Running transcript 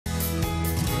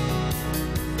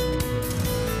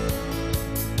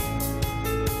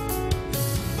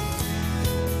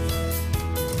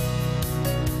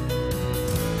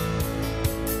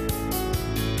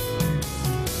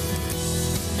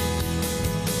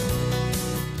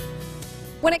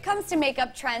When it comes to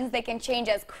makeup trends, they can change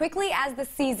as quickly as the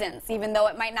seasons. Even though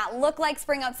it might not look like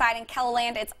spring outside in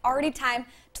KELOLAND, it's already time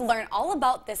to learn all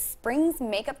about this spring's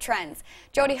makeup trends.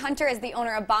 Jodi Hunter is the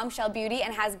owner of Bombshell Beauty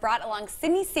and has brought along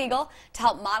Sydney Siegel to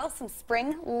help model some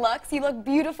spring looks. You look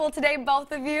beautiful today,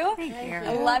 both of you. Thank you.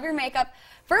 I love your makeup.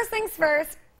 First things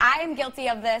first, I am guilty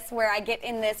of this where I get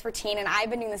in this routine and I've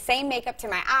been doing the same makeup to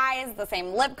my eyes, the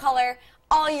same lip color,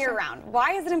 all year round.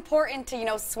 Why is it important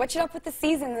to, switch it up with the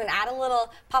seasons and add a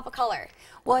little pop of color?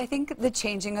 Well, I think the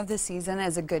changing of the season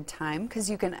is a good time because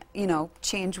you can,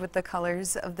 change with the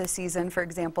colors of the season. For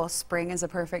example, spring is a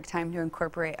perfect time to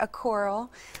incorporate a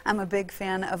coral. I'm a big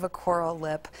fan of a coral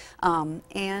lip.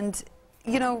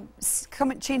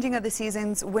 Changing of the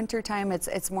seasons, wintertime,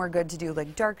 it's more good to do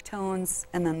like dark tones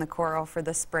and then the coral for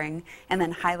the spring. And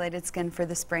then highlighted skin for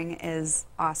the spring is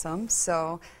awesome.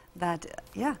 So that,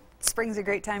 spring's a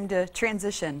great time to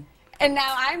transition. And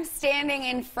now I'm standing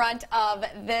in front of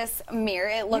this mirror.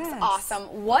 It looks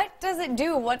awesome. What does it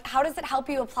do? How does it help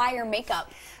you apply your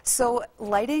makeup? So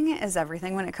lighting is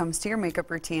everything when it comes to your makeup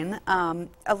routine.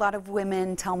 A lot of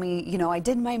women tell me, I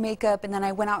did my makeup and then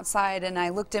I went outside and I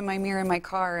looked in my mirror in my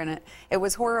car and it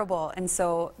was horrible. And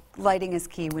so lighting is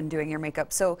key when doing your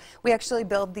makeup. So we actually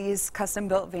build these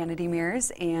custom-built vanity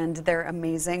mirrors and they're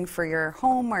amazing for your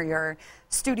home or your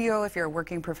studio if you're a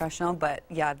working professional. But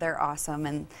yeah, they're awesome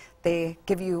and they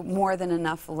give you more than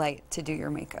enough light to do your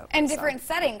makeup. And different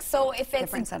settings. So if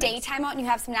it's daytime out and you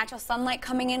have some natural sunlight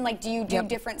coming in, do you do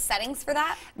different settings for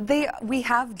that? We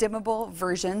have dimmable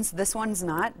versions. This one's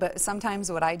not, but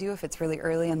sometimes what I do if it's really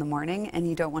early in the morning and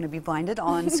you don't want to be blinded,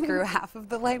 I'll unscrew half of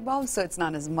the light bulb so it's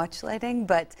not as much lighting.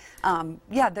 But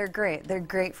yeah, they're great. They're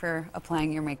great for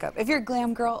applying your makeup. If you're a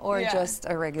glam girl or just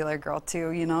a regular girl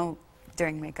too,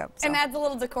 doing makeup. So. And adds a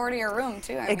little decor to your room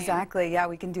too. Exactly, yeah,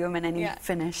 we can do them in any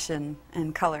finish and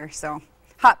color. So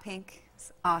hot pink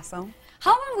is awesome.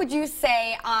 How long would you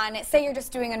say say you're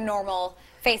just doing a normal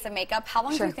face of makeup, how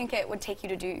long do you think it would take you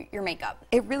to do your makeup?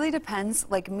 It really depends.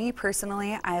 Like me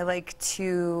personally, I like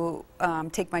to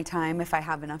take my time if I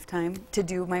have enough time to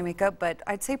do my makeup, but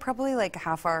I'd say probably like a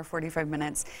half hour, 45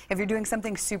 minutes. If you're doing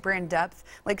something super in depth,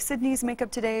 like Sydney's makeup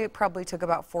today, it probably took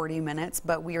about 40 minutes,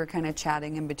 but we were kind of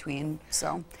chatting in between.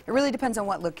 So it really depends on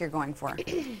what look you're going for.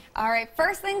 All right,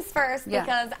 first things first,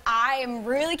 because I am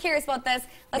really curious about this.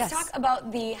 Let's talk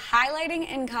about the highlighting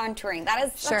and contouring. That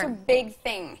is such a big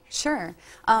thing. Sure.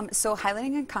 So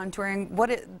highlighting and contouring,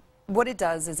 what it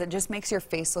does is it just makes your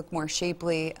face look more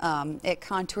shapely. It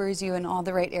contours you in all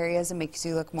the right areas and makes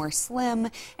you look more slim,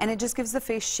 and it just gives the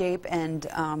face shape and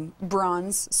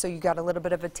bronze, so you got a little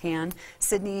bit of a tan.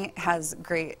 Sydney has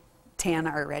great tan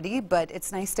already, but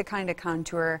it's nice to kind of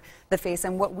contour the face.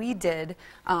 And what we did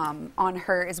on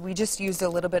her is we just used a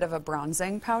little bit of a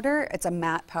bronzing powder. It's a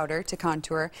matte powder to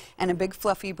contour and a big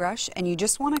fluffy brush, and you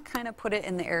just want to kind of put it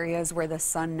in the areas where the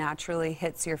sun naturally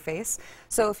hits your face.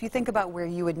 So if you think about where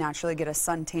you would naturally get a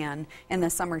suntan in the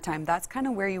summertime, that's kind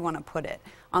of where you want to put it.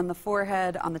 On the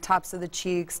forehead, on the tops of the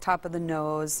cheeks, top of the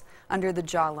nose, under the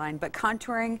jawline. But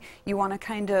contouring, you want to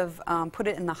kind of put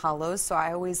it in the hollows, so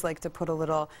I always like to put a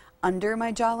little under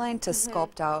my jawline to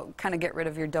sculpt out, kind of get rid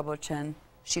of your double chin.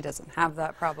 She doesn't have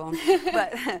that problem.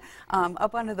 But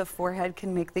up onto the forehead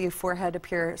can make the forehead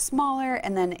appear smaller,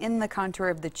 and then in the contour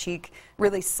of the cheek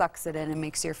really sucks it in and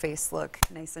makes your face look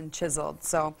nice and chiseled.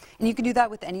 So, and you can do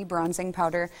that with any bronzing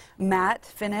powder. Matte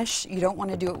finish, you don't want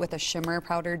to do it with a shimmer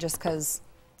powder just because,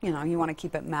 you want to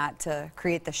keep it matte to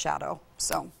create the shadow.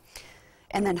 So.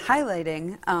 And then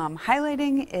highlighting.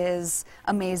 Highlighting is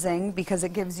amazing because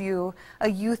it gives you a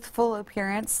youthful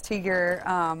appearance to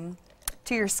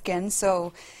your skin.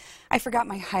 So I forgot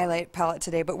my highlight palette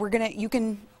today, but you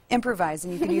can improvise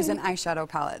and you can use an eyeshadow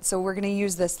palette. So we're going to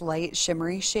use this light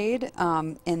shimmery shade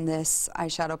in this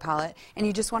eyeshadow palette, and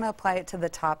you just want to apply it to the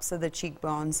tops of the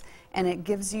cheekbones, and it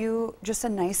gives you just a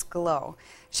nice glow.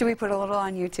 Should we put a little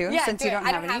on you too? Yeah, since you don't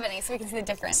have any, so we can see the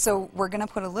difference. So we're going to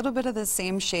put a little bit of the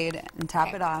same shade and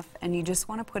tap it off, and you just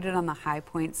want to put it on the high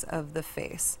points of the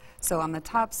face. So on the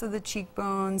tops of the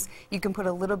cheekbones, you can put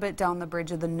a little bit down the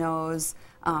bridge of the nose.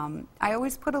 I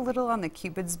always put a little on the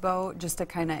Cupid's bow just to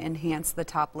kind of enhance the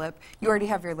top lip. You already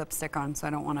have your lipstick on, so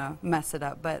I don't want to mess it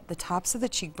up, but the tops of the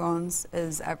cheekbones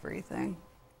is everything.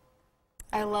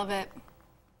 I love it.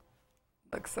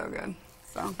 Looks so good.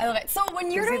 So. I love it. So when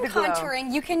you're doing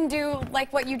contouring, you can do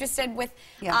like what you just did with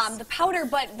the powder,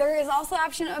 but there is also the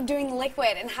option of doing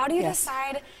liquid. And how do you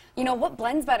decide you know, what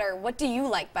blends better? What do you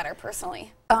like better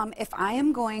personally? If I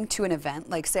am going to an event,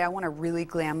 like say I want to really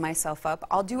glam myself up,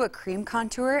 I'll do a cream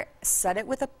contour, set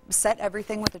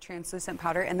everything with a translucent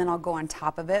powder, and then I'll go on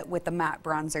top of it with the matte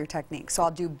bronzer technique. So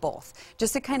I'll do both,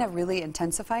 just to kind of really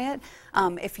intensify it.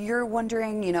 If you're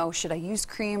wondering, you know, should I use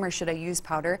cream or should I use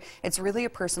powder? It's really a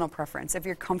personal preference. If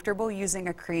you're comfortable using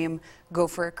a cream, go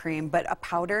for a cream, but a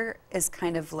powder is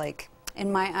kind of like, in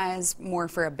my eyes, more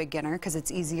for a beginner because it's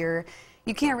easier.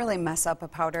 You can't really mess up a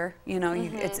powder, you know,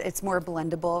 it's more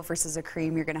blendable versus a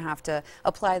cream. You're going to have to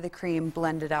apply the cream,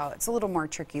 blend it out. It's a little more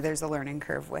tricky. There's a learning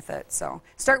curve with it. So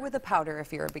start with a powder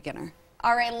if you're a beginner.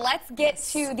 All right, let's get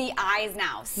to the eyes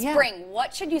now. Spring,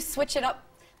 what should you switch it up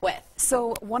with?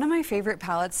 So one of my favorite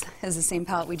palettes is the same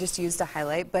palette we just used to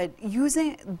highlight, but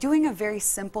doing a very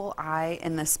simple eye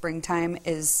in the springtime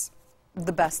is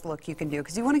the best look you can do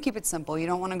because you want to keep it simple. You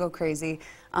don't want to go crazy.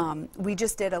 We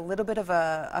just did a little bit of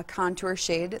a contour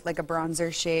shade, like a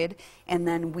bronzer shade, and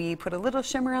then we put a little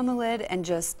shimmer on the lid and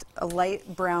just a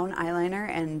light brown eyeliner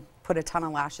and put a ton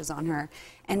of lashes on her.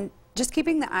 And just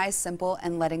keeping the eyes simple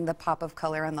and letting the pop of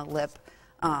color on the lip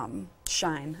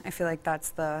shine. I feel like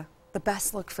that's the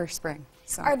best look for spring.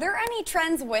 So. Are there any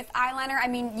trends with eyeliner? I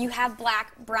mean, you have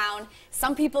black, brown,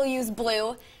 some people use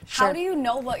blue. Sure. How do you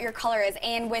know what your color is?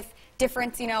 And with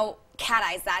different, you know, cat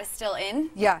eyes, that is still in?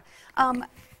 Yeah.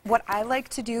 What I like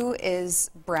to do is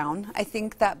brown. I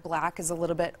think that black is a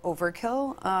little bit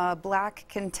overkill. Black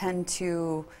can tend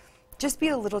to just be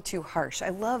a little too harsh. I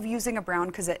love using a brown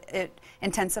because it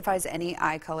intensifies any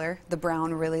eye color. The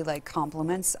brown really like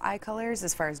complements eye colors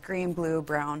as far as green, blue,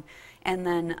 brown. And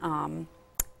then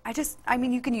I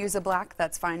mean, you can use a black,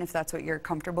 that's fine if that's what you're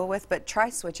comfortable with, but try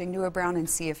switching to a brown and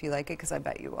see if you like it, because I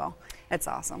bet you will. It's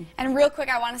awesome. And real quick,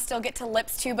 I want to still get to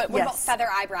lips too, but what about feather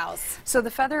eyebrows? So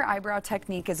the feather eyebrow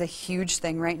technique is a huge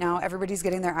thing right now. Everybody's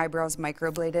getting their eyebrows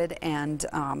microbladed,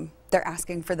 and they're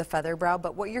asking for the feather brow,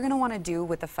 but what you're going to want to do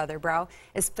with the feather brow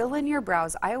is fill in your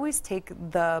brows. I always take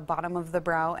the bottom of the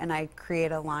brow and I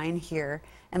create a line here,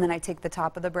 and then I take the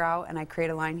top of the brow and I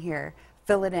create a line here.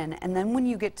 Fill it in, and then when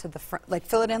you get to the front, like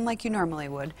fill it in like you normally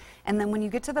would, and then when you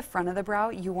get to the front of the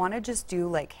brow, you want to just do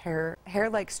like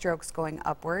hair-like strokes going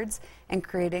upwards and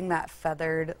creating that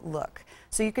feathered look.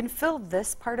 So you can fill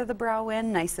this part of the brow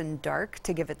in nice and dark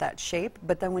to give it that shape,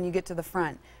 but then when you get to the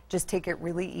front, just take it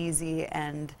really easy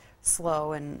and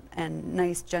slow and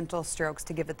nice gentle strokes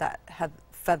to give it that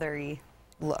feathery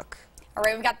look. All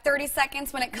right, we've got 30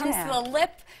 seconds. When it comes to the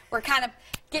lip, we're kind of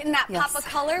getting that pop of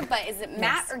color, but is it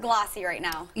matte or glossy right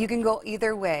now? You can go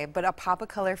either way, but a pop of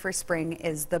color for spring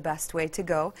is the best way to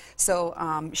go.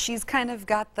 So she's kind of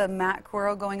got the matte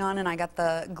coral going on, and I got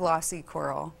the glossy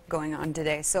coral going on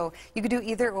today. So you could do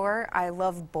either or. I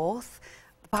love both.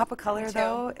 The pop of color,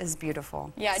 though, is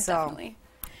beautiful. Yeah, definitely.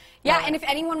 Yeah, and if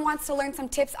anyone wants to learn some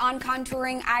tips on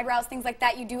contouring, eyebrows, things like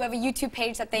that, you do have a YouTube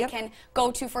page that they can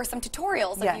go to for some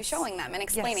tutorials of you showing them and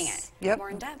explaining it more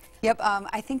in depth. Yep,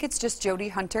 I think it's just Jodi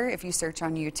Hunter if you search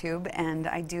on YouTube, and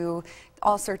I do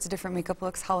all sorts of different makeup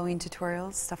looks, Halloween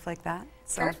tutorials, stuff like that.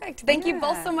 So, perfect. Thank you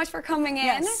both so much for coming in.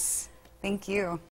 Yes, thank you.